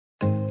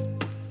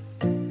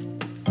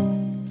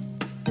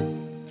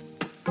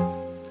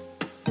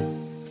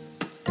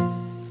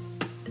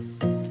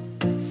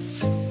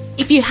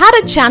If you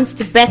had a chance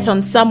to bet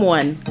on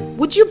someone,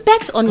 would you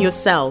bet on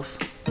yourself?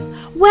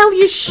 Well,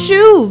 you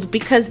should,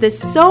 because there's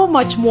so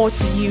much more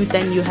to you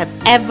than you have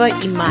ever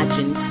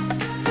imagined.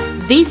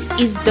 This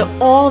is the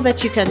All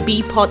That You Can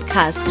Be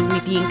podcast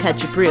with Yinka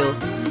Jibril.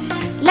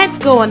 Let's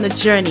go on the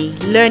journey,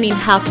 learning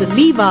how to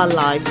live our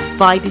lives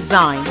by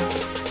design.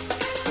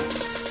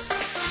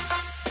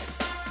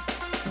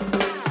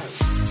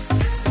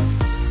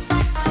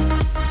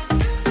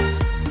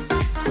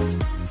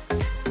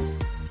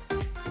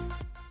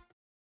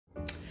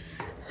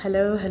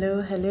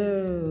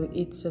 Hello.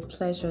 It's a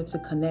pleasure to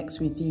connect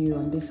with you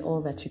on this All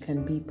That You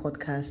Can Be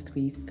podcast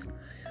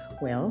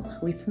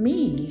with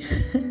me.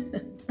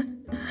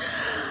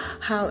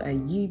 How are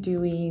you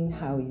doing?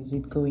 How is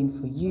it going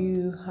for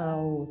you?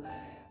 How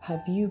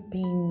have you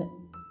been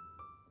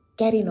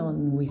getting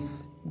on with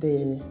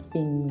the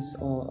things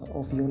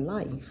of your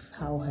life?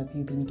 How have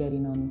you been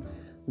getting on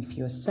with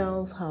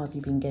yourself? How have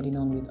you been getting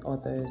on with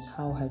others?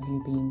 How have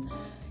you been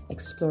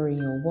exploring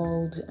your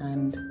world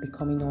and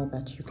becoming all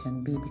that you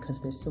can be?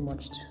 Because there's so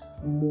much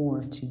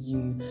more to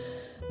you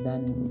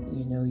than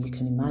you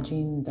can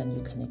imagine, than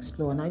you can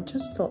explore. And I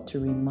just thought to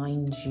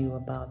remind you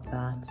about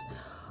that.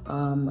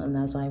 And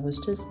as I was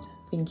just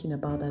thinking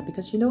about that,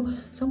 because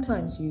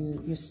sometimes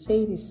you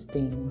say these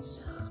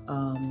things,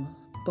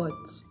 but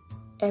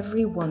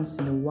every once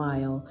in a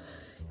while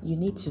you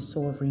need to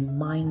sort of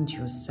remind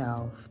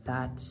yourself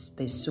that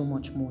there's so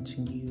much more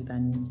to you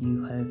than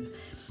you have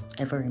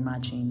ever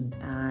imagined.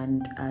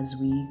 And as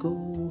we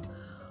go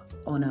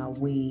on our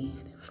way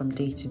from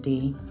day to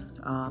day,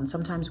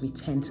 sometimes we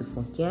tend to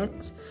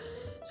forget.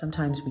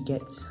 Sometimes we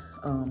get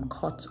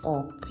caught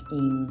up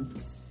in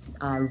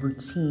our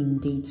routine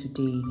day to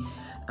day,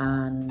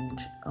 and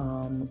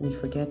we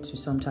forget to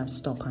sometimes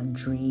stop and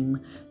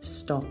dream,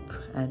 stop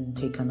and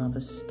take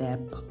another step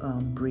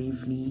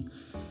bravely.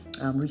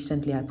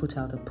 Recently I put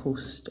out a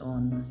post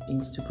on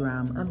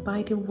Instagram, and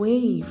by the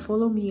way,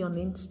 follow me on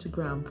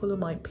Instagram, follow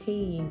my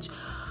page.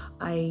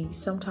 I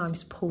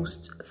sometimes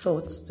post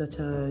thoughts that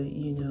are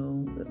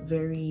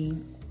very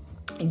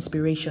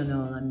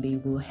inspirational, and they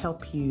will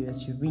help you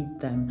as you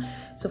read them.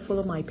 So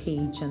follow my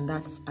page, and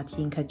that's at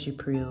Yinka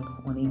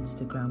Jibril on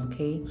Instagram.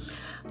 Okay.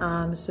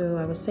 So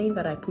I was saying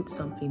that I put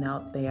something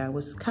out there. I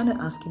was kind of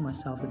asking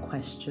myself the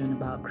question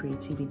about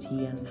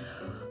creativity, and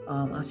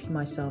asking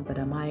myself that,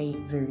 am I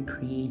very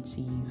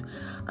creative?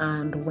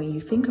 And when you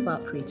think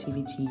about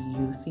creativity,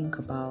 you think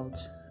about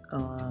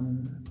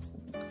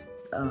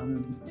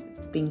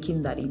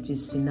thinking that it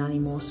is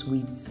synonymous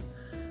with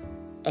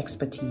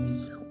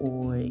expertise,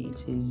 or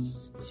it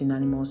is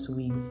synonymous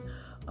with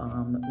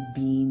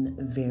being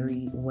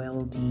very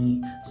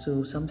wealthy.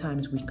 So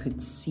sometimes we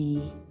could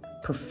see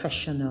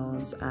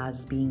professionals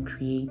as being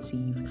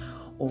creative,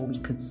 or we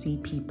could see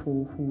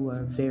people who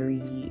are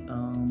very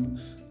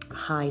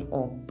high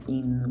up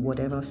in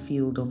whatever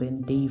field of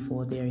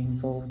endeavor they're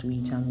involved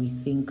with, and we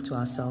think to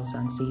ourselves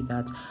and say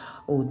that,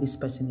 oh, this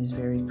person is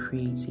very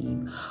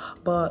creative.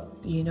 But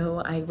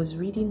I was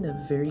reading a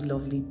very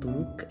lovely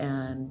book,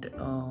 and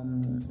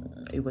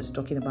it was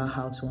talking about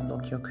how to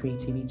unlock your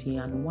creativity.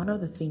 And one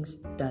of the things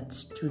that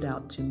stood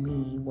out to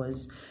me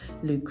was,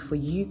 look, for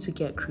you to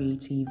get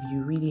creative,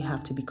 you really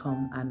have to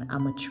become an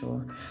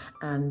amateur.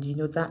 And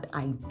that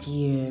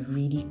idea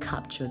really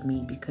captured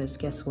me, because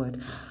guess what?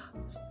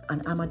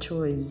 An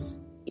amateur is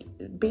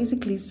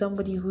basically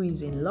somebody who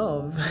is in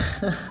love.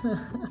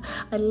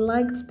 I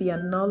liked the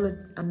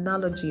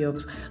analogy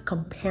of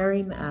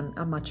comparing an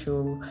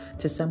amateur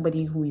to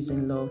somebody who is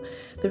in love.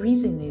 The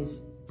reason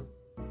is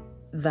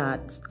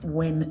that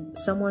when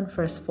someone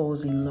first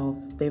falls in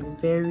love, they're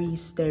very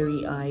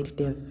starry-eyed,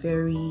 they're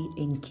very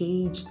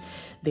engaged,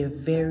 they're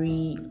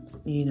very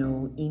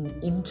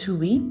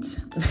into it,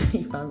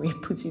 if I may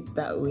put it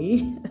that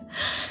way,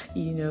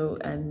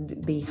 and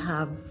they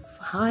have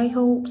high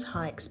hopes,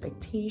 high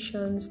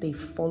expectations, they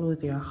follow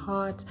their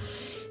heart,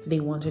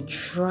 they want to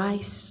try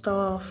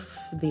stuff,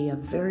 they are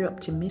very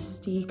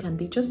optimistic, and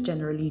they just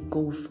generally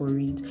go for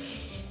it.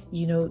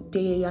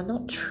 They are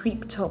not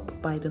tripped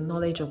up by the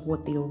knowledge of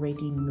what they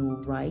already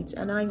know, right?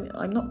 And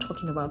I'm not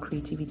talking about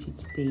creativity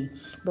today,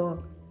 but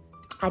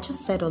I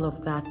just said all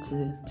of that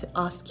to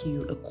ask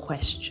you a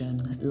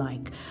question,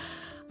 like,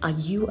 are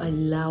you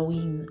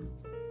allowing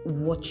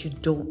what you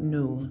don't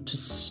know to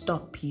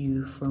stop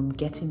you from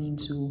getting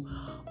into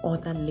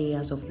other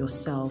layers of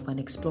yourself and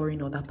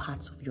exploring other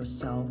parts of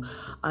yourself?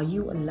 Are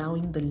you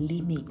allowing the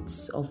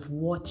limits of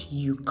what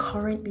you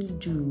currently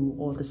do,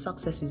 or the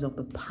successes of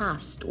the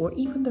past, or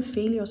even the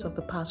failures of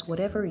the past,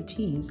 whatever it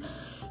is,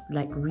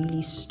 like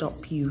really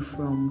stop you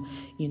from,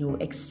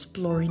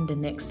 exploring the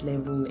next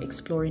level,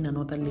 exploring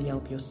another layer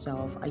of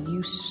yourself? Are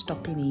you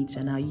stopping it,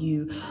 and are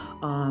you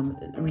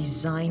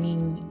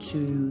resigning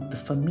to the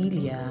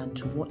familiar and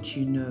to what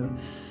you know?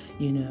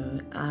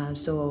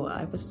 So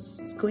I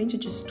was going to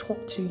just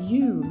talk to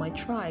you, my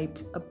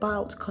tribe,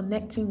 about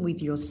connecting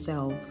with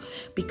yourself,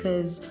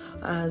 because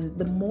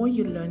the more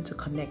you learn to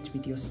connect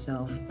with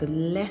yourself, the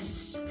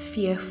less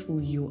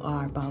fearful you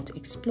are about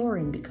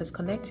exploring, because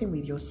connecting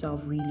with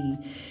yourself really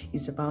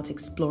is about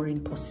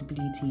exploring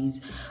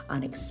possibilities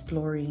and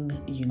exploring,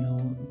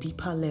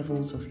 deeper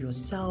levels of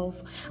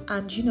yourself.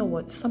 And you know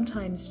what?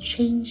 Sometimes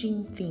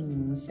changing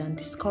things and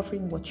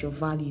discovering what your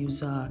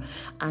values are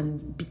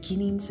and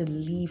beginning to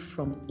live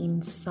from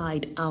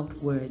inside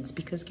outwards,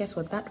 because guess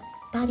what?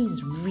 That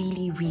is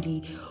really,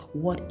 really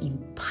what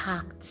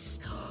impacts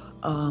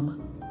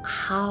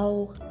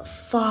how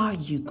far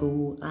you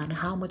go and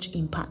how much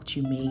impact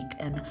you make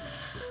and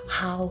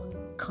how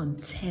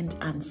content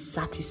and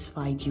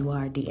satisfied you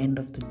are at the end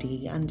of the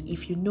day. And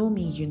if you know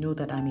me, you know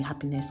that I'm a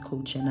happiness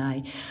coach, and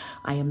I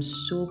am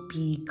so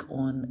big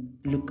on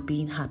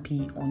being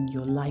happy on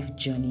your life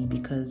journey,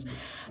 because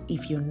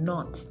if you're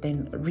not,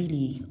 then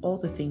really all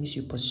the things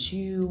you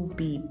pursue,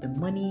 be it the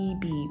money,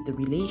 be it the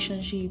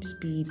relationships,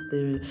 be it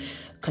the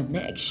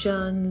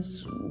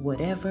connections,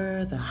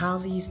 whatever, the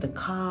houses, the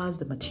cars,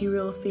 the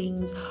material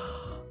things,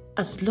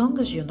 as long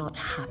as you're not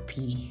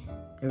happy,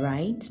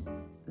 right,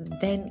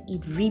 then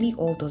it really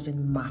all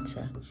doesn't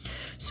matter.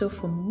 So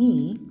for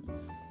me,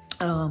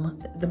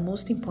 the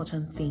most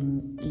important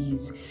thing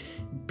is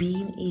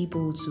being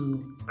able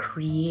to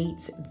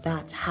create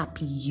that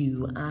happy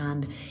you.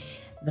 And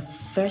the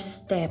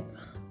first step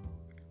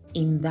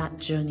in that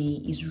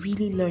journey is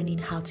really learning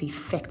how to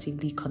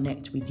effectively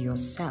connect with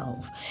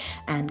yourself.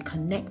 And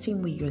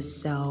connecting with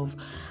yourself,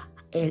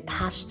 it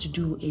has to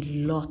do a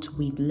lot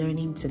with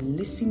learning to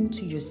listen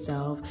to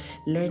yourself,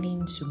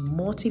 learning to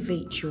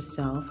motivate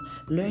yourself,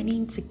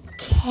 learning to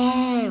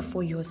care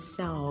for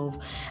yourself.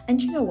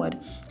 And you know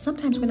what?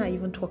 Sometimes when I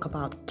even talk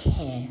about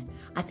care,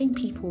 I think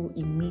people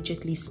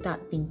immediately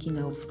start thinking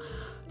of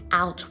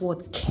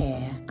outward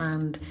care.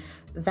 And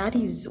that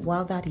is,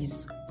 while that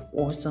is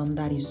awesome,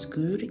 that is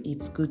good,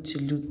 it's good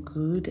to look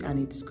good and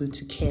it's good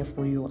to care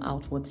for your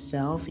outward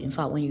self. In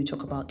fact, when you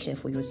talk about care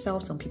for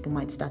yourself, some people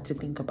might start to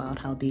think about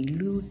how they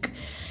look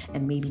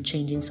and maybe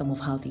changing some of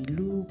how they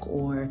look,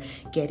 or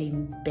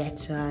getting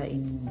better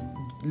in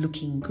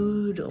looking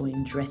good or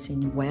in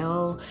dressing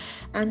well.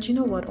 And you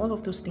know what? All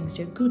of those things,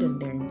 they're good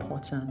and they're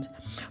important.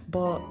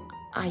 But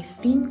I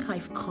think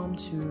I've come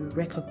to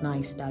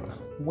recognize that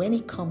when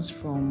it comes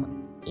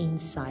from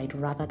inside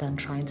rather than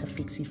trying to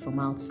fix it from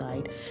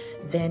outside,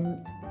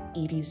 then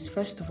it is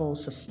first of all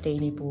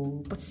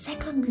sustainable, but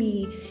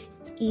secondly,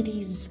 it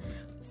is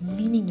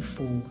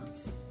meaningful.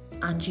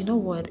 And you know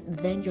what?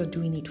 Then you're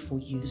doing it for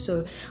you.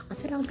 So I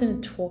said I was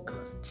going to talk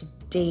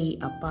today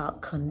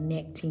about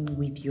connecting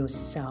with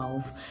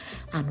yourself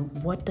and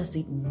what does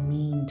it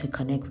mean to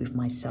connect with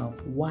myself?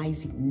 Why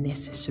is it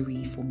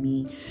necessary for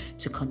me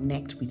to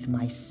connect with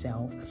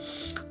myself?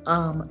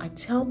 I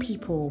tell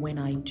people when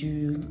I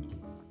do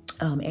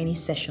any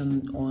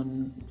session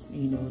on,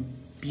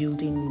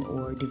 building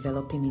or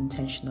developing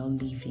intentional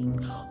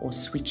living, or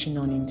switching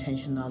on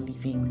intentional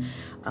living,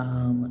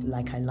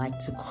 like I like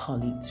to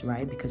call it,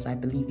 right? Because I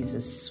believe it's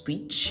a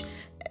switch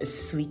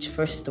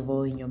first of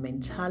all in your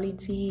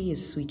mentality, a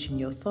switch in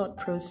your thought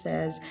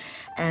process.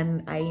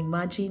 And I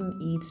imagine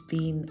it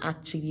being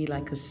actually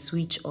like a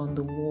switch on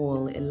the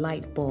wall, a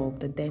light bulb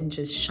that then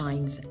just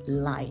shines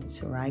light,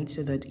 right?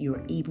 So that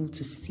you're able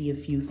to see a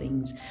few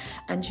things.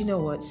 And you know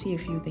what? See a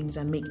few things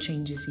and make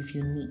changes if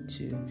you need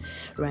to,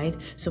 right?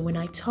 So when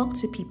I talk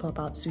to people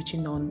about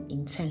switching on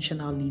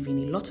intentional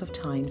living, a lot of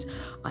times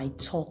I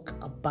talk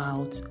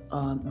about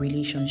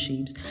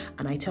relationships,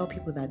 and I tell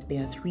people that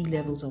there are 3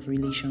 levels of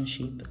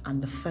relationship.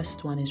 And the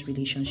first one is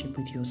relationship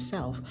with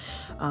yourself.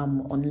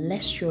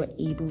 Unless you're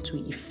able to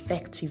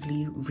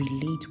effectively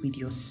relate with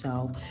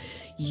yourself,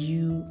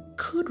 you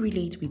could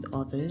relate with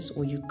others,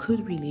 or you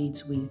could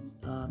relate with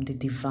the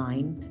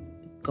divine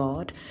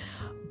God.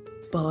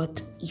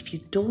 But if you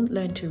don't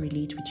learn to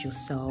relate with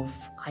yourself,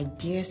 I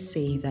dare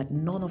say that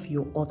none of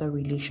your other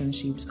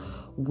relationships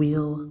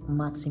will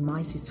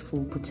maximize its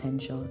full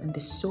potential. And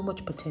there's so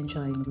much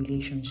potential in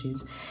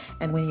relationships.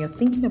 And when you're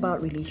thinking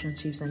about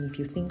relationships, and if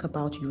you think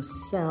about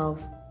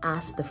yourself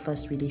as the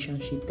first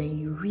relationship, then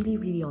you really,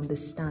 really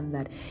understand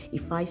that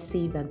if I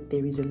say that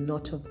there is a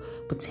lot of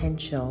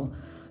potential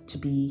to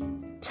be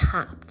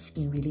tapped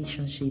in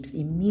relationships,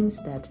 it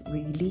means that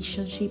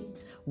relationship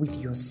with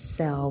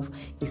yourself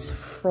is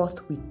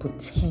fraught with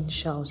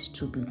potentials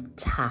to be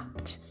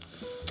tapped.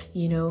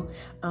 A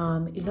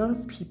lot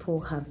of people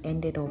have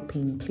ended up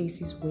in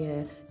places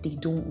where they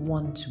don't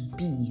want to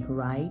be,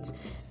 right?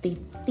 They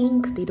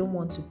think they don't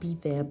want to be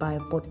there,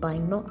 but by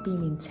not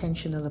being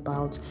intentional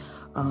about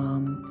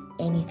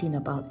anything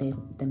about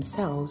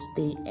themselves,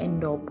 they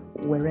end up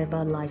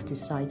wherever life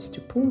decides to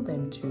pull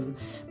them to,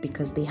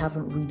 because they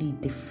haven't really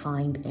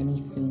defined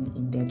anything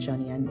in their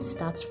journey. And it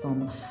starts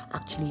from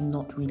actually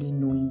not really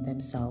knowing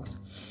themselves,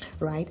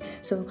 right?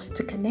 So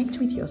to connect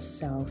with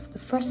yourself, the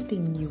first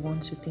thing you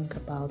want to think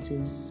about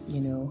is,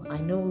 I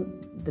know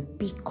the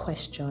big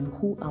question,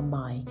 who am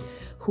I?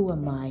 Who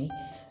am I?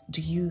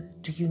 Do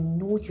you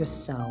know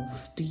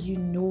yourself? Do you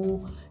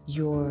know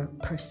your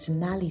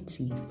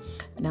personality?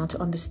 Now, to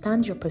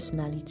understand your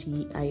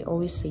personality, I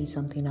always say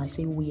something. I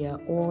say we are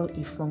all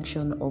a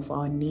function of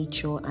our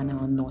nature and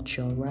our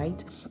nurture,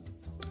 right?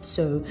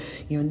 So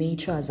your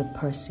nature as a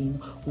person,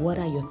 what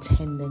are your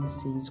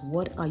tendencies?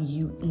 What are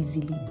you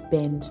easily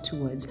bent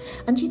towards?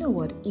 And you know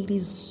what? It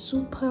is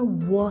super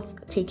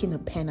worth taking a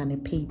pen and a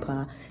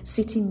paper,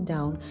 sitting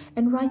down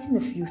and writing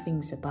a few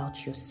things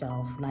about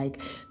yourself,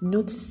 like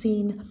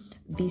noticing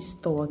these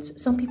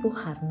thoughts. Some people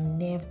have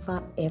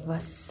never ever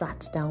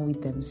sat down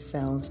with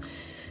themselves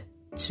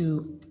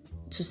to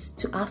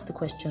ask the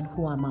question,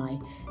 who am I?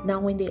 Now,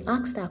 when they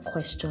ask that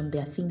question,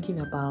 they're thinking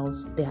about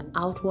their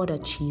outward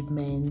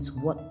achievements,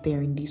 what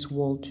they're in this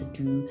world to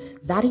do.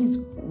 That is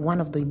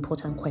one of the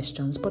important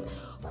questions. But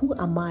who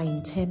am I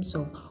in terms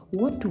of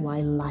what do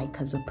I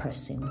like as a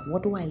person?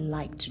 What do I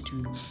like to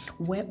do?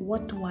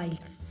 What do I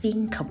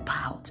think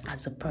about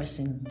as a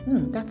person?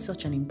 That's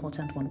such an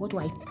important one. What do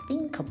I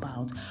think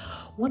about?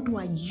 What do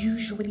I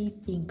usually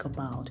think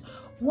about?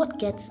 What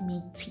gets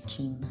me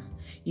ticking?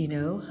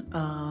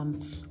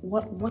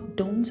 What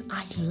don't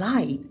I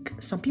like?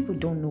 Some people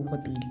don't know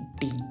what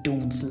they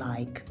don't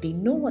like. They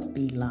know what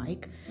they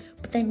like,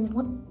 but then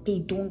what they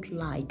don't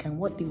like and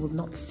what they will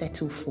not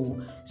settle for.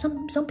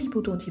 Some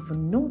people don't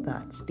even know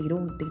that. They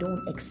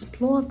don't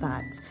explore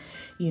that,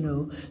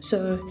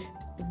 So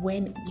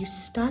when you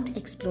start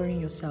exploring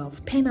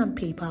yourself, pen and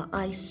paper,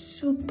 I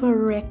super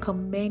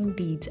recommend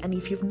it. And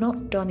if you've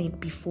not done it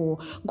before,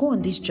 go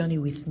on this journey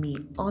with me.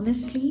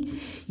 Honestly,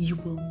 you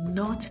will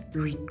not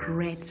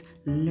regret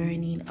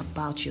learning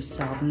about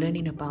yourself,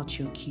 learning about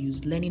your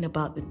cues, learning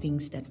about the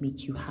things that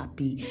make you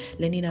happy,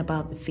 learning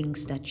about the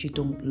things that you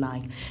don't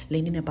like,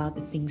 learning about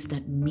the things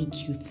that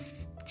make you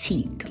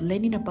tick,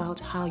 learning about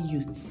how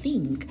you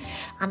think.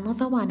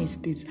 Another one is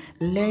this,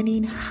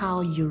 learning how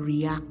you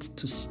react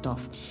to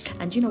stuff.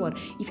 And you know what?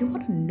 If you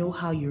want to know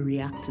how you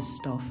react to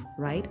stuff,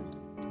 right?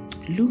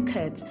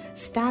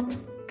 Start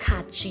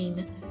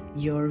catching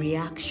your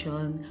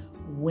reaction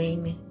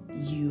when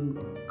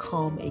you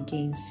come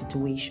against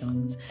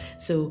situations.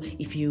 So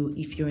if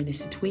you're in a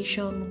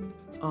situation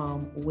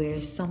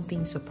where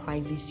something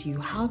surprises you,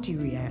 how do you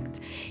react?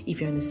 If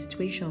you're in a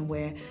situation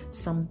where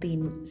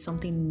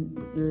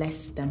something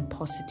less than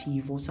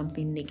positive or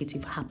something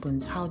negative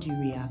happens, how do you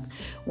react?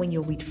 When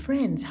you're with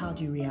friends, how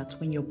do you react?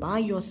 When you're by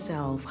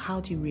yourself,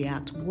 how do you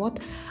react? What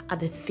are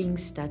the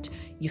things that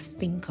you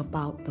think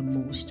about the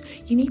most?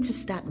 You need to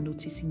start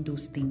noticing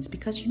those things,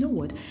 because you know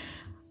what?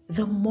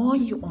 The more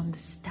you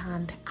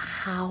understand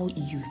how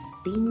you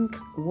think,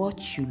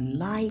 what you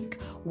like,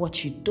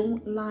 what you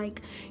don't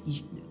like,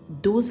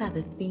 those are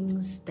the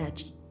things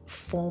that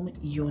form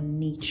your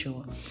nature.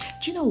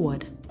 Do you know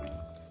what?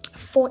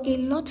 For a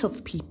lot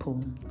of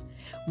people,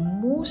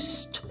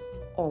 most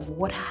of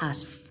what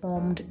has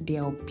formed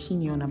their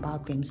opinion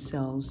about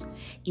themselves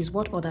is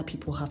what other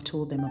people have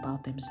told them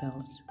about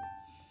themselves.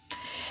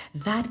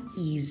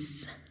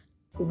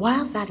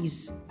 While that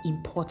is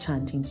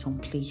important in some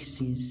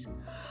places,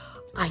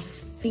 I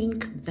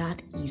think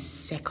that is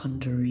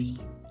secondary.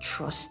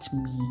 Trust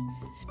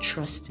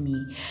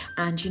me.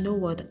 And you know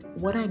what?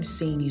 What I'm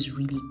saying is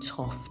really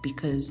tough,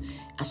 because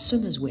as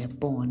soon as we're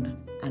born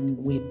and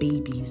we're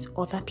babies,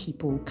 other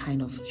people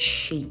kind of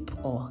shape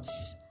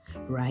us,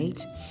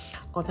 right?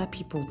 Other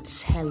people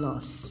tell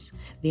us,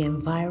 the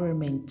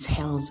environment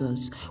tells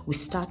us. We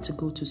start to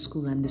go to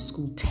school and the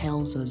school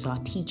tells us, our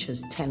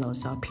teachers tell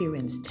us, our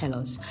parents tell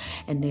us.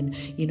 And then,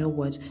 you know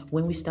what,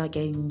 when we start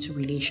getting into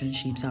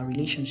relationships, our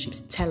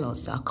relationships tell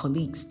us, our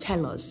colleagues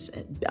tell us,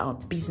 our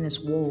business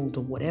world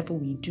or whatever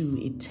we do,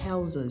 it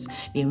tells us.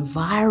 The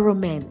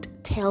environment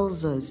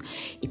tells us.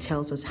 It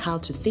tells us how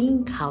to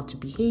think, how to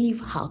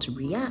behave, how to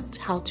react,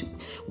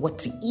 what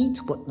to eat,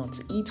 what not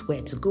to eat,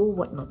 where to go,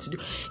 what not to do.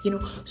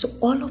 So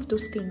all of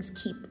those things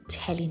keep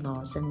telling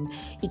us, and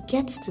it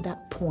gets to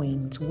that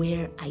point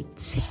where I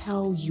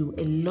tell you,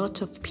 a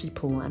lot of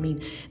people, I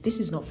mean, this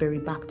is not very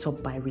backed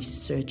up by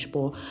research,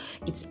 but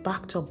it's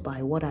backed up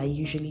by what I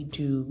usually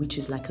do, which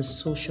is like a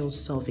social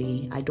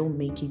survey. I don't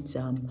make it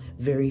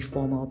very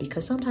formal,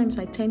 because sometimes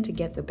I tend to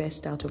get the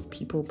best out of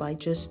people by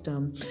just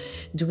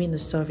doing the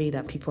survey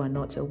that people are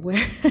not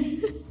aware.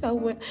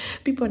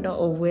 People are not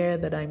aware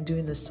that I'm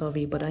doing the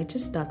survey, but I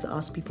just start to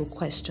ask people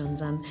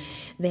questions, and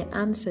their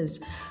answers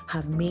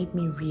have made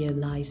me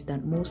realize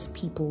that most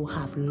people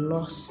have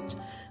lost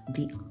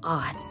the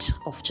art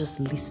of just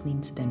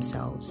listening to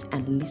themselves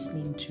and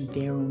listening to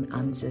their own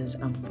answers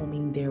and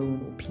forming their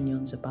own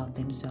opinions about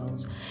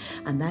themselves.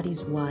 And that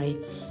is why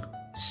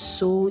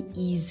so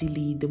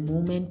easily, the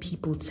moment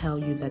people tell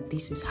you that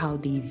this is how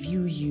they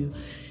view you,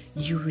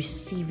 you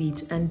receive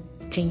it. And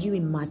can you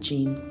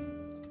imagine?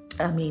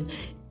 I mean,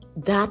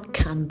 that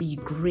can be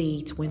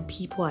great when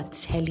people are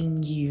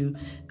telling you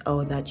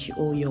that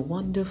you're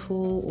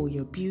wonderful, or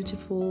you're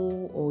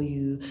beautiful, or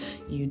you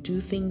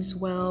do things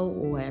well,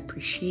 or I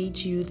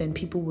appreciate you. Then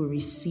people will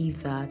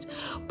receive that.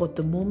 But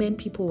the moment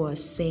people are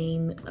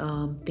saying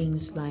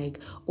things like,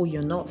 oh,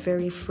 you're not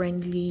very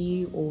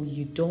friendly, or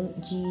you don't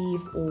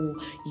give, or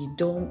you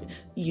don't,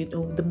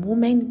 the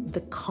moment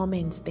the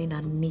comments then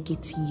are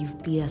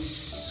negative, they are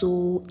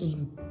so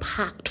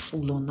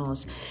impactful on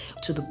us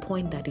to the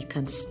point that it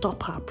can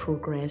stop our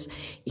progress.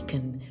 It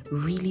can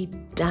really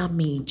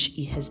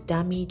it has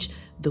damaged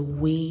the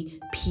way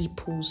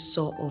people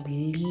sort of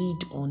lead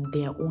on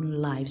their own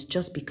lives,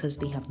 just because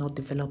they have not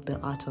developed the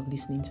art of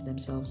listening to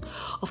themselves.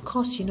 Of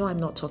course, I'm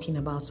not talking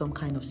about some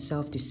kind of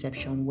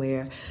self-deception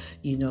where,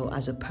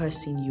 as a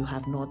person, you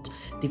have not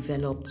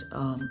developed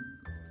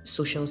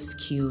social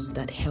skills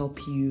that help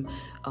you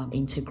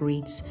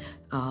integrate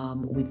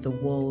with the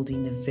world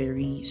in a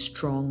very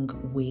strong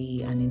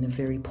way and in a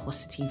very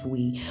positive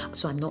way.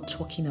 So I'm not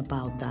talking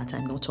about that.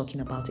 I'm not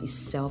talking about a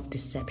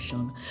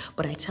self-deception.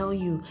 But I tell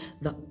you,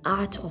 the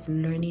art of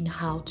learning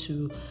how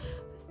to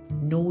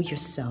know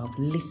yourself,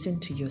 listen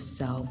to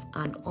yourself,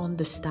 and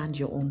understand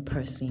your own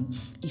person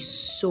is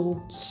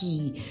so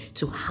key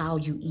to how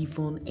you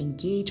even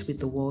engage with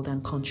the world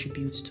and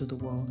contribute to the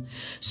world.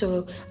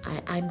 So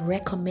I'm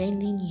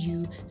recommending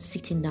you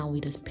sitting down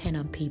with a pen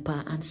and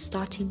paper and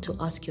starting to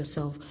ask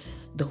yourself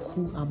the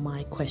who am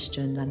I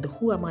question. And the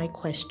who am I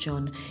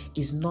question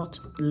is not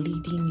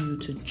leading you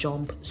to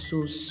jump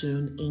so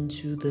soon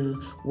into the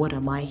what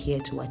am I here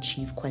to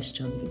achieve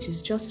question. It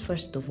is just,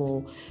 first of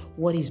all,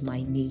 what is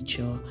my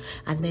nature?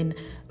 And then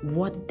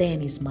what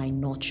then is my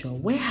nurture?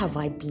 Where have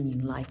I been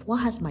in life? What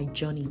has my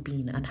journey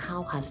been, and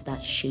how has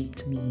that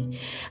shaped me?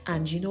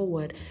 And you know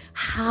what?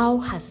 How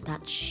has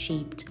that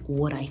shaped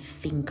what I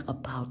think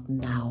about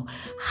now?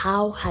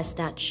 How has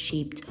that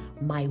shaped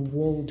my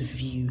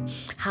worldview?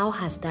 How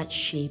has that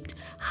shaped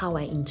how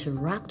I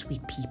interact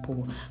with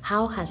people?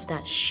 How has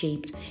that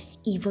shaped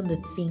even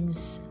the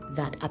things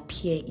that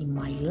appear in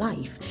my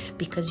life?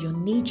 Because your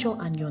nature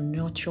and your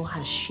nurture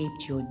has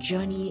shaped your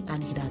journey,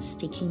 and it has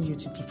taken you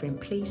to different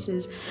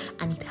places,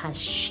 and it has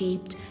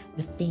shaped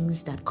the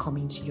things that come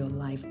into your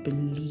life.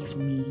 Believe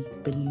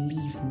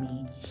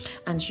me.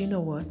 And you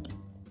know what?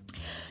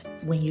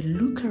 When you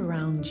look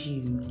around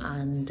you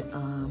and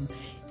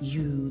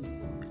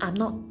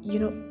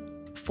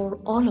for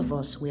all of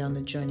us, we're on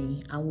a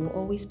journey, and we'll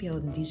always be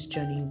on this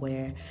journey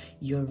where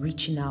you're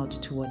reaching out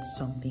towards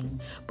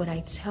something. But I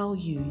tell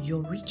you,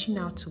 your reaching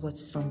out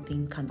towards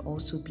something can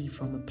also be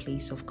from a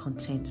place of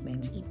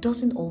contentment. It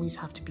doesn't always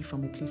have to be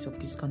from a place of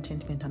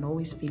discontentment and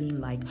always feeling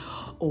like,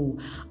 oh,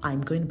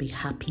 I'm going to be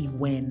happy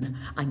when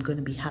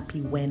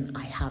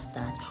I have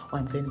that, or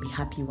I'm going to be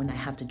happy when I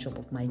have the job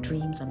of my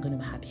dreams. I'm going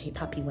to be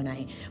happy when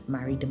I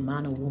marry the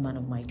man or woman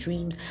of my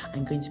dreams.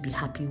 I'm going to be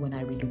happy when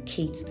I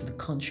relocate to the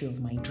country of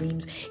my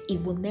dreams.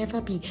 It will never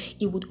be,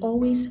 it would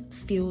always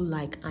feel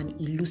like an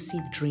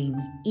elusive dream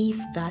if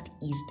that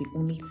is the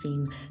only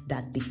thing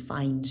that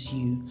defines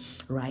you,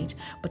 right?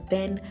 But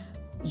then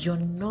your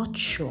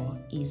nurture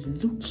is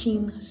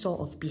looking sort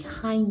of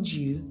behind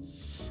you,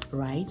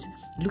 right?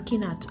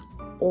 Looking at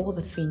all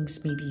the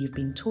things maybe you've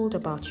been told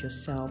about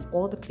yourself,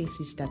 all the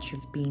places that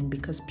you've been,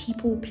 because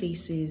people,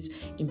 places,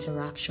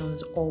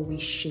 interactions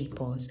always shape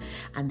us,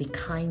 and they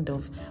kind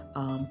of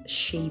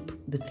shape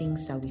the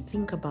things that we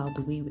think about,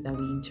 the way that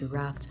we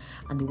interact,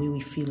 and the way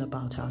we feel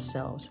about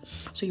ourselves.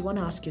 So you want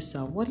to ask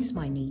yourself, what is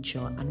my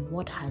nature and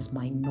what has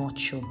my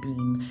nurture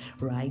been,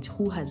 right?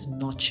 Who has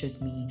nurtured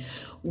me?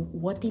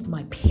 What did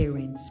my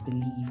parents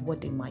believe? What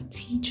did my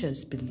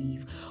teachers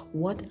believe?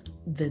 What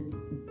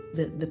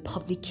the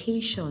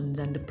publications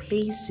and the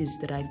places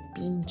that I've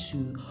been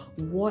to,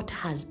 what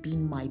has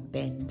been my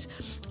bent,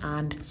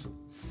 and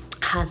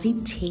has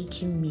it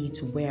taken me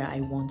to where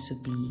I want to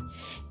be?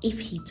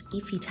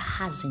 If it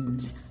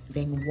hasn't,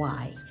 then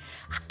why?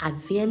 Are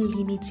there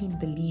limiting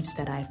beliefs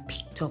that I've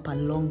picked up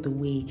along the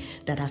way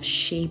that have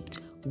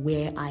shaped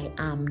where I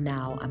am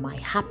now? Am I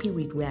happy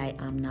with where I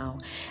am now?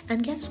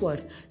 And guess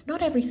what?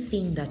 Not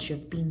everything that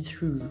you've been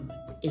through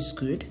is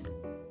good.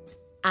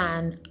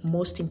 And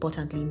most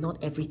importantly, not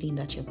everything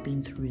that you've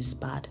been through is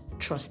bad.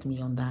 Trust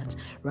me on that,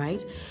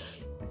 right?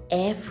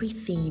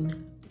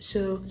 Everything.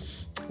 So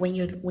when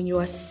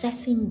you're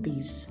assessing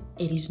this,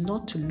 it is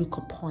not to look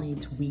upon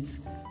it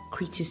with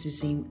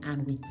criticism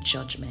and with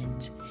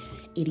judgment.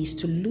 It is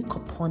to look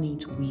upon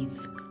it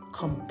with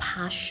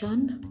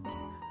compassion.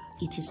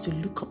 It is to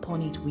look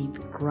upon it with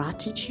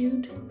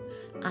gratitude.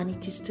 And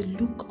it is to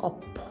look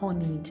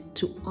upon it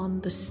to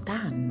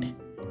understand.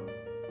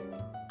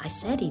 I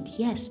said it,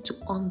 yes, to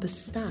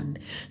understand.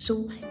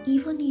 So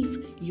even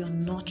if your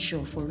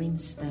nurture, for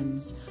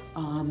instance,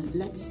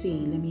 let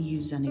me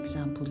use an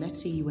example.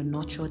 Let's say you were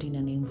nurtured in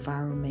an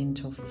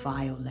environment of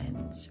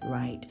violence,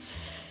 right?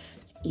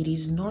 It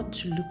is not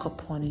to look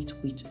upon it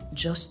with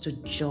just to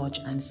judge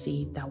and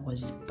say that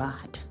was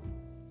bad.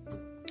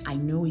 I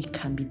know it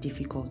can be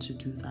difficult to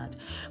do that,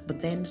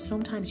 but then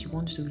sometimes you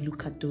want to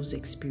look at those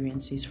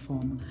experiences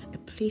from a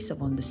place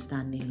of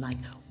understanding, like,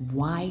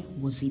 why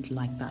was it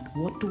like that?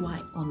 What do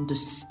I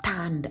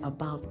understand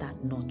about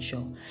that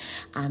nurture?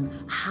 And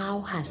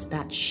how has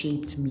that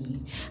shaped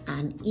me?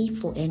 And if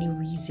for any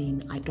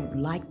reason I don't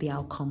like the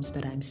outcomes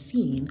that I'm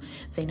seeing,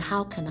 then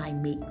how can I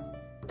make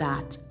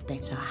that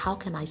better? How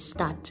can I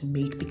start to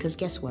make, because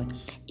guess what?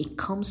 It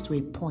comes to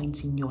a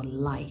point in your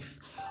life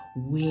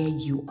where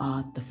you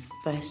are the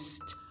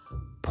first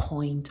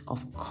point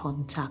of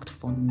contact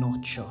for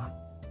nurture.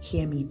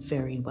 Hear me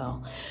very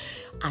well.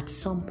 At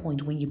some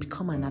point, when you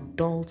become an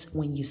adult,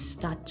 when you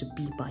start to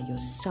be by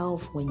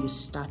yourself, when you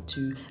start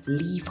to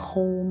leave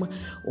home,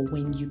 or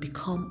when you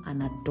become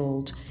an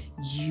adult,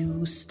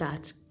 you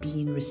start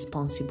being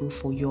responsible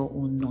for your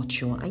own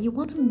nurture. And you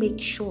want to make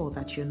sure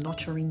that you're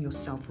nurturing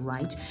yourself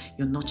right.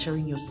 You're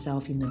nurturing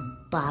yourself in a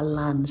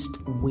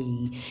balanced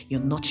way. You're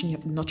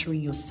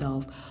nurturing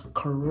yourself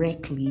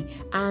correctly.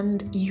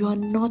 And you're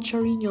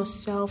nurturing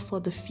yourself for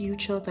the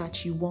future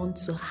that you want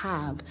to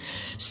have.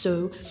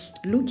 So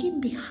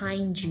looking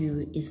behind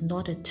you is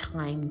not a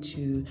time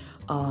to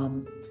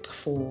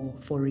for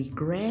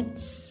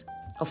regrets.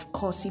 Of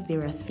course, if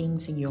there are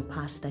things in your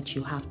past that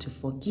you have to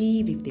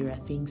forgive, if there are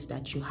things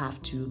that you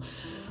have to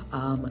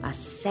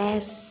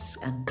assess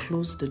and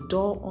close the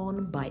door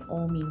on, by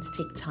all means,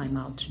 take time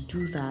out to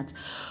do that.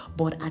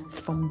 But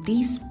from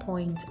this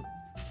point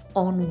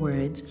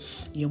onwards,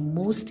 your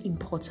most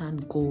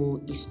important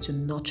goal is to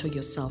nurture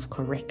yourself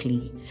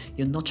correctly.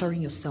 You're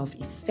nurturing yourself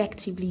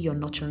effectively, you're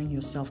nurturing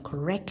yourself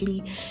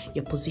correctly,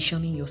 you're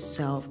positioning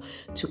yourself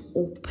to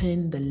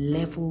open the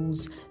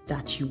levels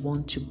that you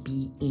want to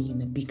be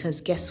in.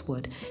 Because guess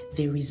what?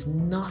 There is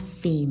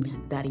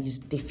nothing that is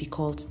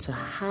difficult to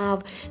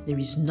have. There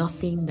is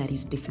nothing that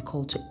is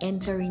difficult to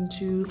enter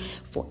into.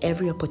 For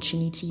every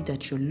opportunity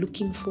that you're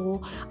looking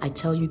for, I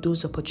tell you,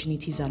 those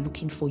opportunities are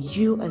looking for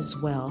you as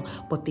well,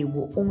 but they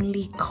will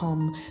only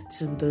come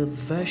to the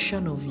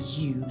version of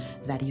you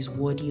that is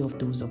worthy of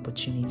those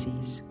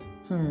opportunities.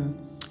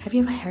 Have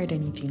you ever heard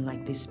anything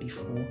like this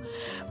before?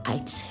 I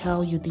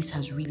tell you, this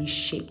has really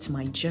shaped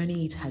my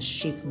journey. It has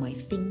shaped my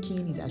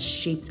thinking. It has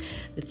shaped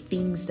the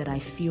things that I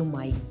fill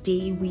my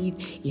day with.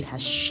 It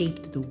has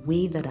shaped the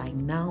way that I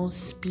now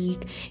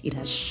speak. It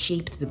has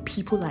shaped the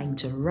people I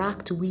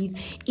interact with.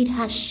 It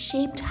has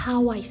shaped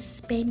how I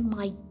spend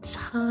my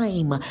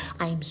time.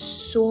 I'm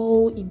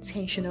so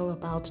intentional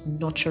about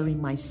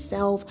nurturing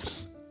myself.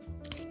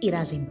 It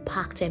has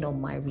impacted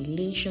on my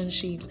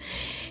relationships.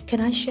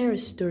 Can I share a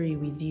story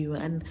with you?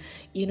 And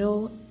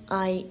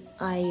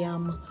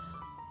I'm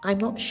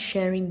not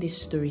sharing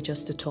this story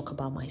just to talk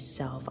about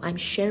myself. I'm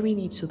sharing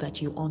it so that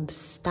you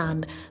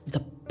understand the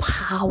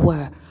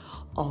power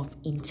of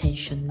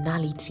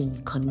intentionality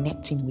in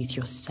connecting with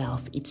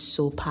yourself. It's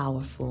so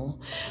powerful.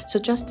 So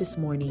just this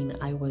morning,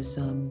 I was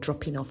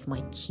dropping off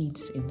my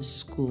kids in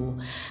school,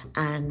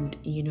 and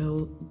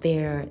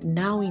they're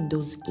now in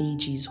those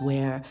ages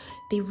where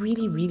they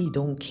really, really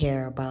don't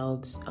care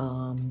about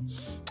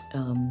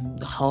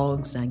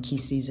hugs and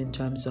kisses, in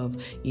terms of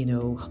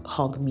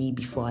hug me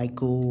before I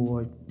go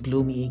or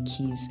blow me a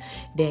kiss.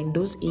 They're in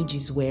those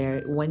ages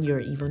where when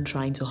you're even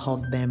trying to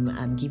hug them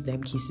and give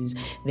them kisses,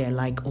 they're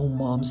like, "Oh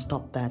mom,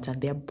 stop that."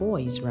 And they're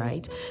boys,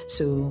 right?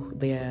 So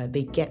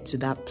they get to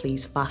that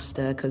place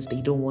faster because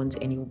they don't want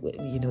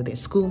their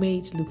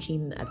schoolmates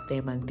looking at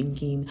them and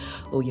thinking,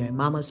 "Oh, you're a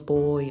mama's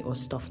boy," or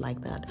stuff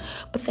like that.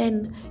 But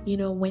then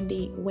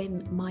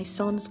when my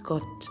sons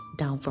got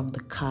down from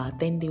the car,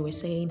 then they were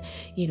saying,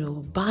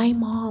 "Bye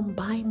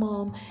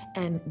mom,"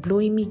 and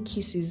blowing me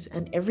kisses,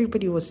 and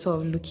everybody was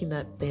sort of looking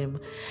at them,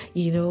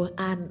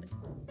 and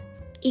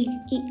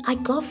I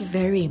got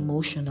very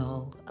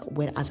emotional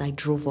as I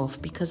drove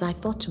off, because I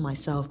thought to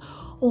myself,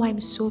 "Oh, I'm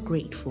so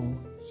grateful.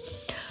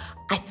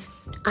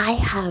 I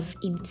have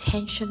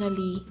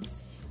intentionally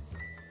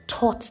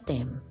taught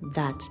them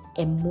that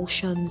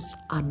emotions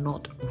are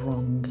not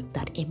wrong,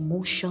 that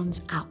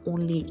emotions are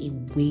only a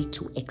way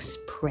to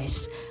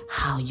express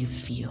how you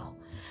feel."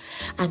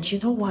 And you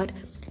know what?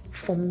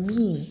 For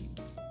me,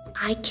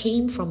 I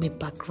came from a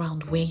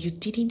background where you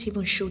didn't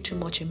even show too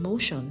much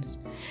emotions.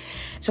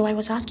 So I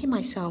was asking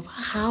myself,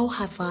 how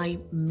have I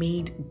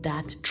made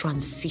that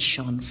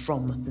transition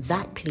from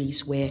that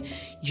place where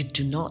you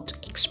do not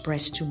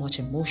express too much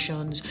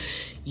emotions,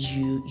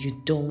 you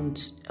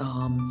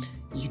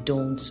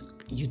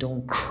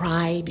don't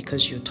cry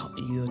because you're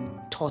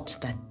taught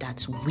that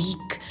that's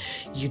weak,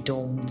 you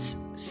don't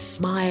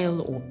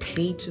smile or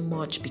play too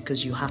much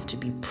because you have to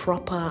be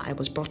proper. I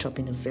was brought up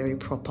in a very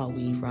proper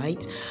way,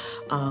 right?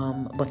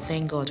 But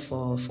thank God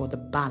for the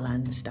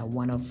balance that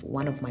one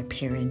of my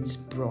parents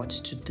brought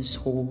to this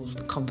whole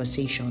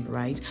conversation,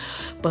 right?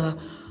 But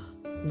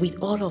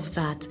with all of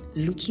that,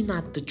 looking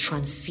at the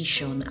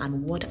transition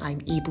and what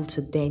I'm able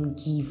to then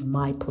give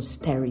my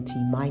posterity,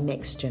 my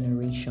next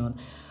generation,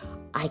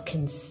 I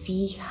can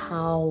see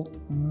how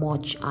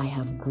much I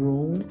have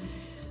grown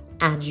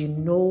And you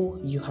know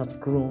you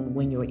have grown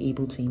when you're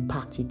able to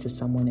impact it to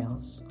someone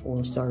else.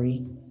 Or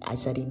sorry, I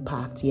said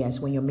impact. Yes,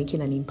 when you're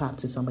making an impact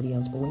to somebody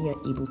else, but when you're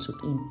able to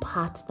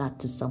impart that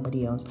to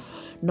somebody else,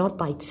 not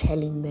by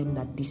telling them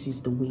that this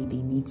is the way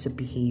they need to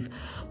behave,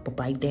 but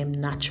by them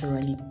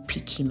naturally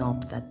picking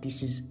up that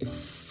this is a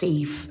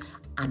safe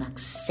and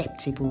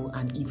acceptable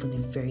and even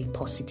a very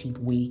positive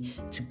way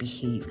to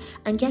behave.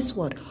 And guess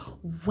what?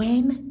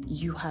 When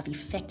you have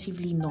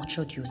effectively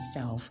nurtured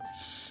yourself,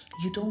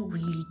 you don't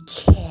really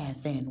care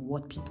then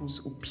what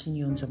people's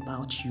opinions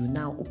about you.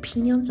 Now,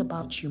 opinions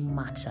about you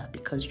matter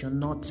because you're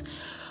not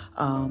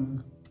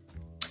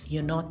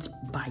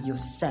by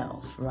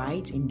yourself,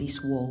 right? In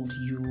this world,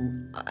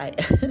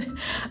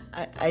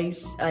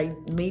 I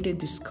made a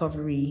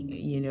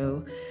discovery,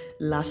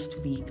 last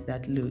week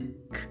that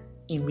look,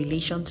 in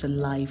relation to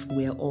life,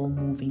 we're all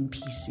moving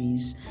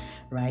pieces,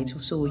 right?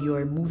 So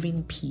you're a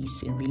moving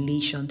piece in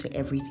relation to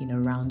everything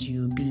around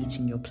you, be it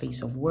in your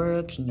place of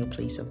work, in your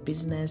place of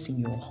business, in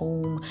your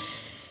home,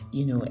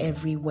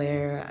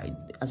 everywhere.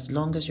 As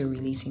long as you're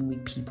relating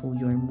with people,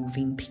 you're a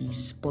moving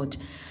piece. But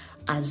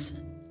as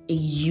a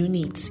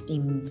unit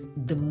in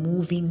the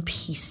moving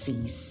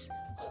pieces,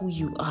 who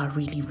you are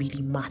really,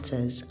 really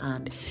matters.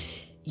 And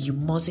you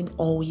mustn't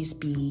always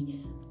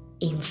be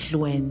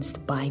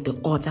influenced by the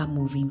other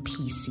moving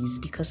pieces,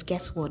 because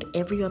guess what?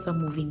 Every other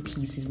moving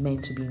piece is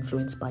meant to be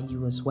influenced by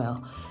you as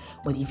well.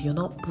 But if you're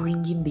not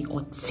bringing the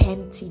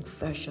authentic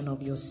version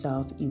of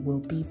yourself, it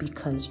will be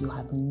because you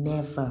have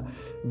never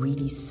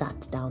really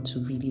sat down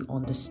to really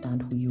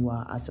understand who you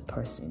are as a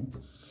person,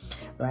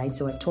 right?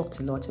 So I've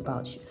talked a lot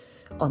about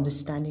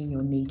understanding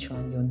your nature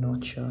and your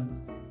nurture.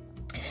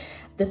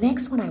 The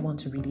next one I want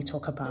to really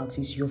talk about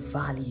is your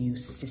value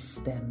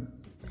system.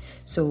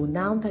 So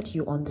now that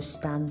you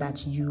understand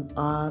that you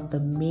are the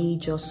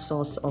major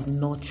source of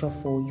nurture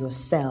for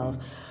yourself,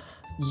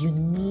 you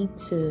need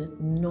to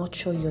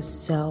nurture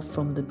yourself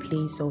from the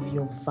place of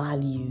your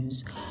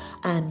values.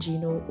 And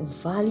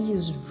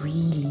values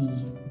really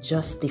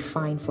just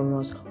define for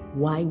us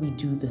why we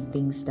do the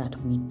things that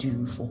we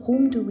do. For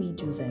whom do we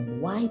do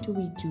them? Why do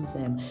we do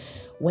them?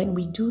 When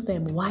we do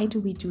them, why do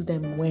we do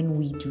them when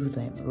we do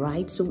them,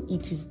 right? So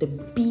it is the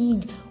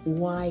big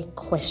why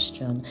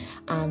question,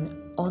 and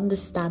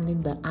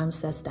understanding the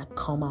answers that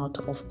come out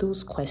of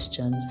those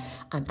questions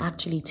and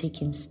actually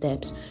taking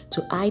steps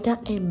to either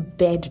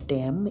embed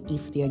them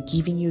if they're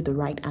giving you the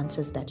right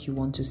answers that you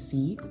want to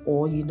see,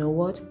 or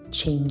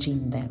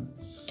changing them.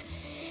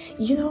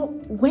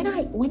 When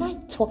I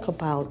talk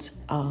about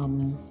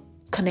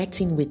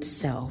connecting with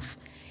self,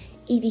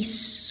 it is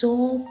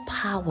so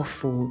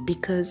powerful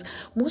because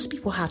most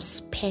people have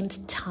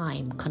spent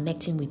time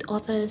connecting with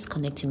others,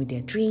 connecting with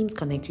their dreams,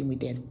 connecting with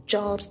their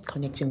jobs,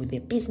 connecting with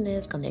their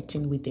business,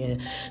 connecting with their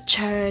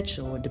church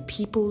or the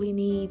people in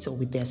it, or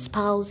with their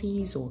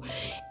spouses, or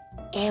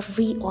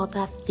every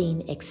other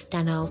thing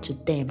external to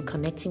them,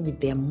 connecting with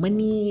their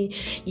money,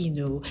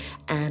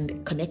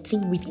 and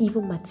connecting with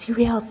even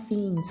material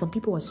things. Some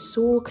people are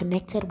so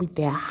connected with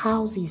their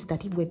houses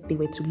that if they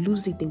were to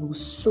lose it, they will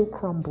so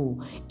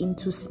crumble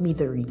into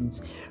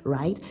smithereens,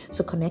 right?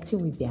 So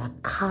connecting with their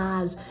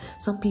cars.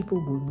 Some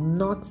people will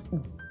not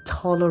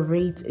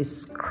tolerate a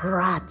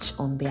scratch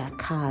on their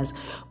cars,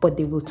 but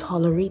they will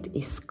tolerate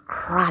a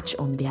scratch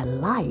on their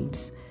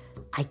lives.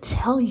 I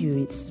tell you,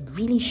 it's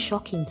really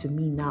shocking to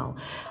me now,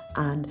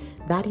 and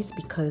that is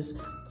because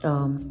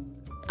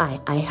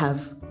I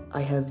have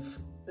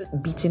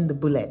beaten the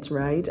bullet,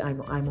 right?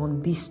 I'm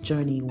on this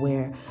journey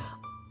where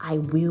I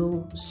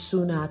will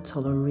sooner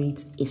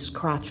tolerate a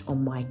scratch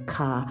on my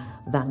car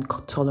than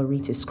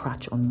tolerate a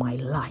scratch on my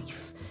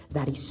life.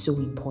 That is so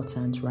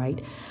important,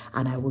 right?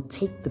 And I will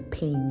take the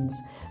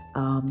pains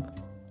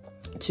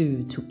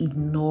to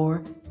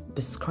ignore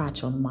the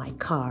scratch on my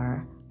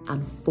car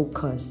and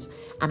focus.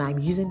 And I'm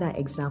using that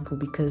example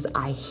because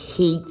I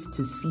hate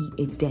to see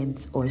a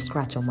dent or a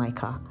scratch on my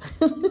car.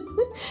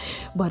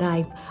 But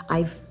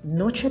I've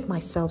nurtured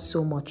myself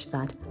so much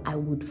that I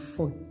would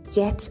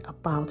forget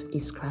about a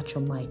scratch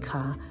on my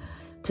car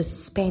to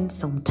spend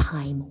some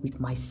time with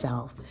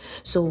myself.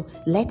 So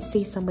let's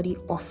say somebody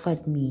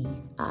offered me,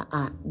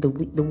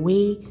 the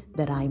way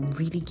that I'm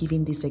really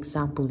giving this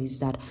example is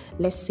that,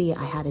 let's say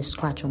I had a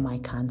scratch on my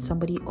car and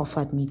somebody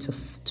offered me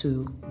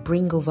to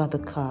bring over the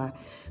car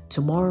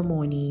tomorrow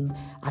morning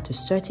at a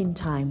certain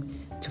time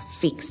to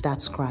fix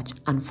that scratch,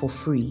 and for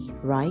free,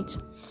 right?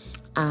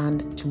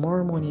 And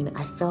tomorrow morning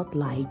I felt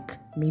like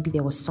maybe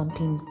there was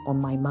something on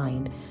my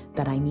mind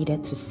that I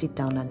needed to sit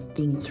down and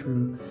think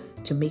through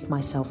to make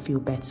myself feel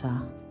better.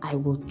 I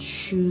will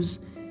choose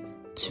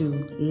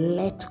to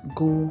let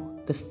go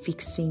the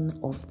fixing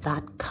of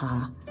that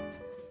car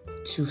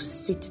to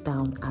sit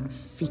down and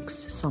fix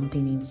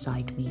something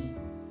inside me.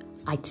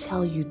 I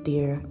tell you,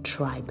 dear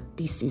tribe,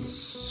 this is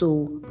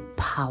so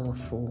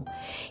powerful.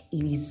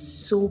 It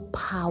is so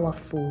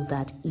powerful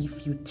that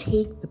if you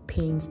take the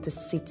pains to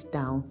sit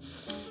down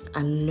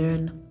and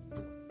learn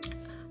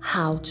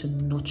how to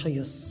nurture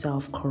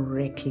yourself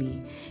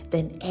correctly,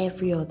 then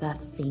every other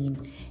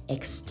thing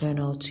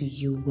external to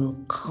you will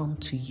come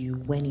to you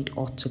when it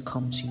ought to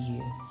come to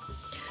you.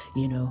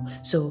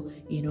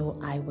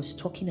 I was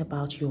talking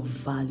about your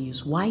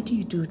values. Why do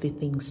you do the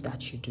things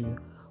that you do?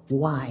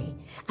 Why?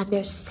 And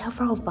there's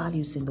several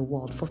values in the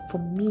world. For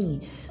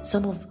me,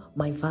 some of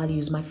my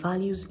values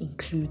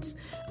includes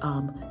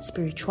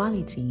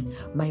spirituality.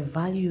 My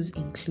values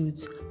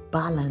includes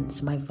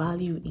balance. My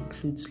value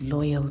includes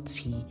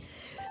loyalty.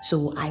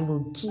 So I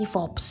will give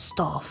up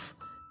stuff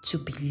to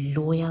be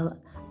loyal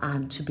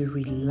and to be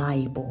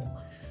reliable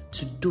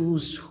to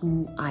those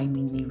who I'm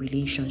in a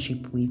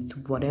relationship with,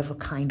 whatever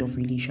kind of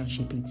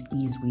relationship it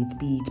is with,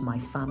 be it my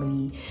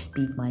family,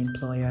 be it my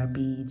employer,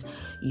 be it,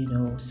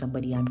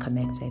 somebody I'm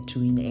connected to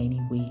in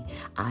any way.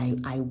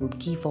 I will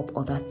give up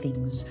other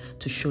things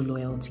to show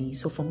loyalty.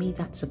 So for me,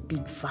 that's a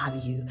big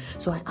value.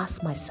 So I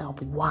ask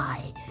myself,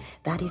 why?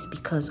 That is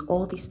because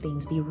all these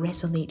things, they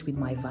resonate with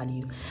my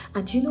value.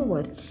 And you know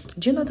what?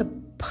 Do you know the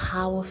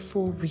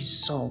powerful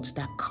result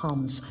that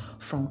comes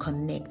from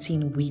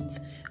connecting with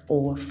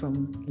or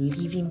from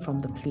living from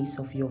the place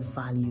of your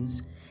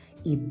values?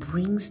 It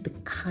brings the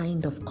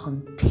kind of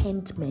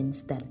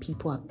contentment that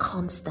people are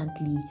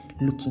constantly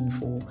looking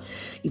for.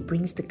 It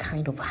brings the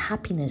kind of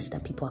happiness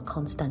that people are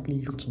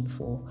constantly looking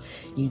for.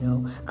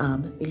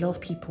 A lot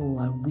of people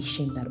are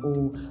wishing that,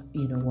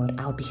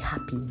 I'll be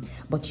happy.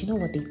 But you know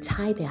what? They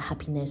tie their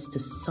happiness to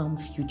some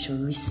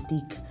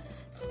futuristic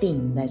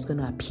thing that's going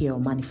to appear or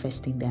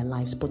manifest in their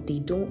lives, but they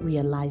don't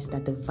realize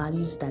that the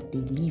values that they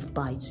live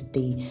by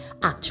today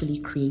actually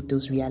create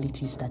those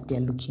realities that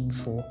they're looking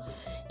for.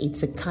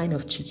 It's a kind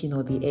of chicken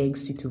or the egg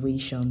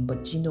situation,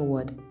 but you know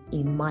what?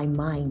 In my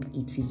mind,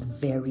 it is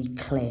very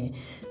clear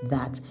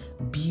that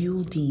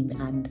building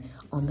and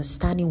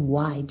understanding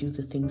why I do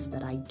the things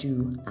that I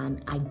do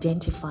and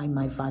identifying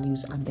my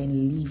values and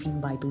then living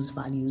by those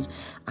values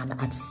and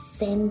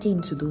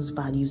ascending to those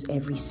values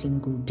every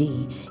single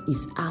day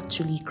is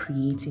actually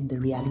creating the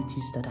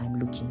realities that I'm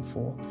looking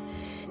for.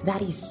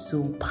 That is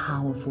so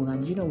powerful.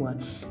 And you know what?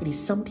 It is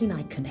something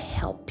I can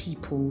help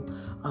people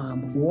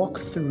walk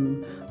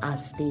through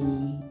as they,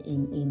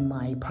 in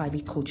my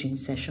private coaching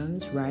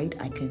sessions, right?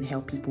 I can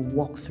help people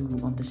walk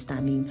through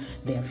understanding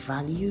their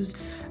values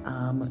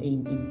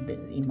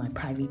in my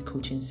private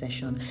coaching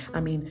session.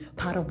 I mean,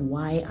 part of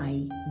why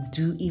I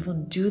do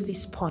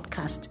this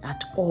podcast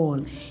at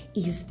all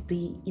is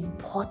the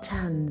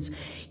importance,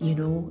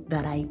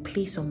 that I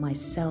place on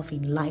myself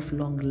in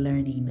lifelong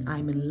learning.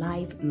 I'm a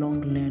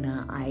lifelong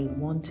learner. I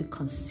want to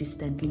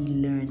consistently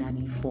learn and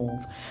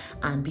evolve.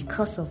 And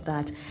because of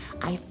that,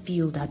 I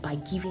feel that by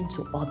giving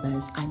to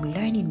others, I'm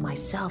learning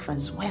myself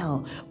as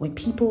well. When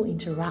people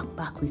interact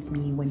back with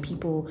me, when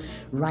people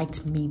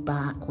write me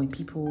back, when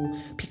people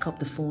pick up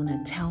the phone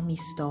and tell me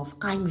stuff,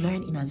 I'm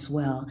learning as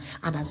well.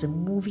 And as a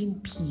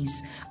moving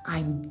piece,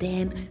 I'm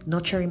then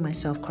nurturing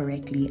myself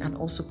correctly and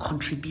also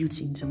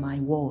contributing to my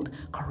world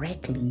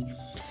correctly.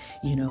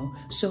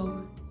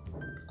 So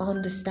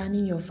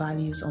understanding your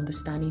values,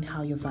 understanding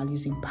how your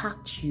values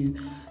impact you,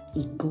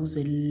 it goes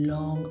a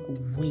long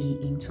way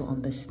into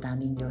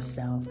understanding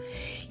yourself.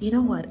 You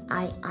know what?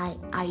 I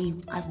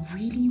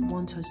really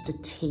want us to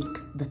take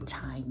the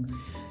time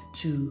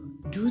to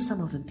do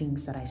some of the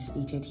things that I've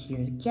stated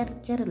here.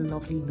 Get a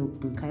lovely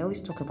notebook. I always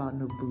talk about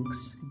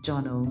notebooks,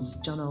 journals.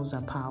 Journals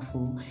are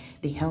powerful.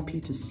 They help you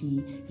to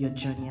see your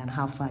journey and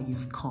how far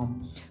you've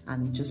come.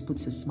 And it just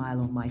puts a smile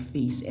on my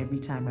face every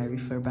time I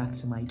refer back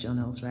to my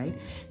journals, right?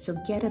 So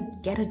get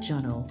a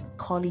journal.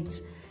 Call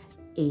it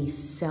a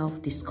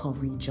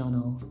self-discovery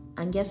journal.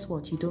 And guess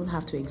what? You don't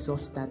have to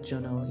exhaust that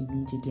journal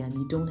immediately, and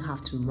you don't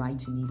have to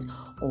write in it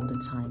all the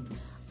time.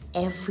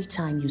 Every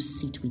time you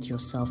sit with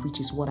yourself, which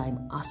is what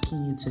I'm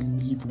asking you to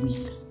live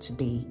with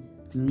today,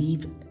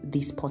 leave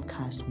this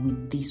podcast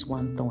with this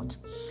one thought,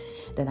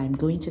 that I'm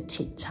going to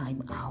take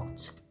time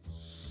out.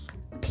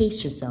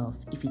 Pace yourself.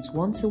 If it's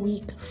once a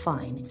week,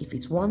 fine. If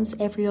it's once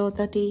every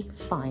other day,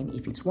 fine.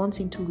 If it's once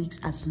in 2 weeks,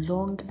 as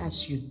long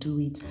as you do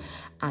it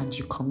and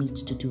you commit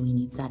to doing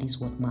it, that is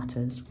what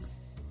matters.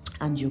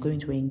 And you're going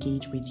to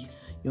engage with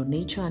your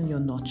nature and your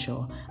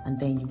nurture, and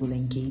then you will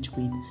engage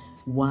with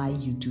why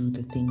you do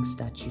the things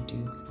that you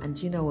do.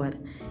 And you know what?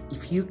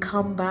 If you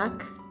come back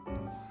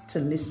to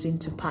listen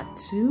to part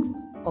 2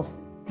 of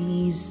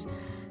these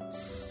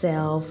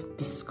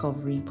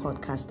self-discovery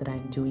podcast that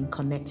I'm doing,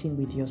 Connecting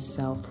with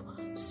Yourself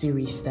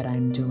series that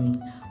I'm doing,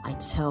 I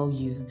tell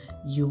you,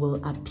 you will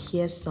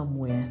appear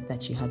somewhere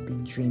that you have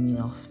been dreaming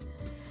of.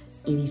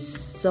 It is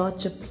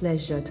such a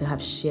pleasure to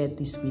have shared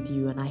this with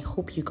you, and I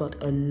hope you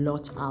got a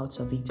lot out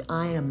of it.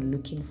 I am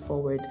looking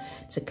forward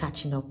to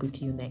catching up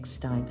with you next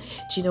time.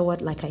 Do you know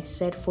what? Like I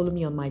said, follow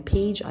me on my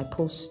page. I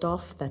post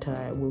stuff that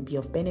will be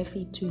of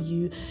benefit to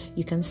you.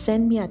 You can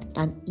send me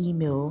an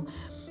email.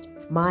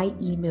 My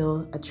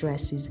email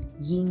address is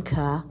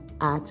yinka@think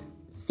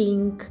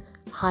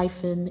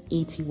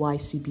atycb.org.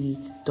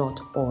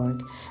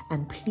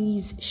 And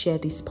please share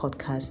this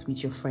podcast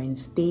with your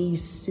friends. They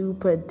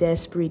super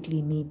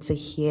desperately need to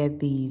hear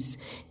these.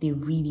 They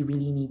really,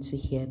 really need to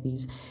hear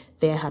these.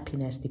 Their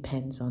happiness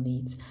depends on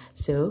it.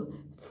 So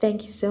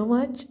thank you so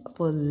much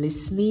for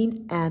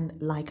listening. And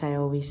like I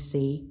always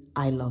say,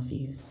 I love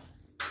you.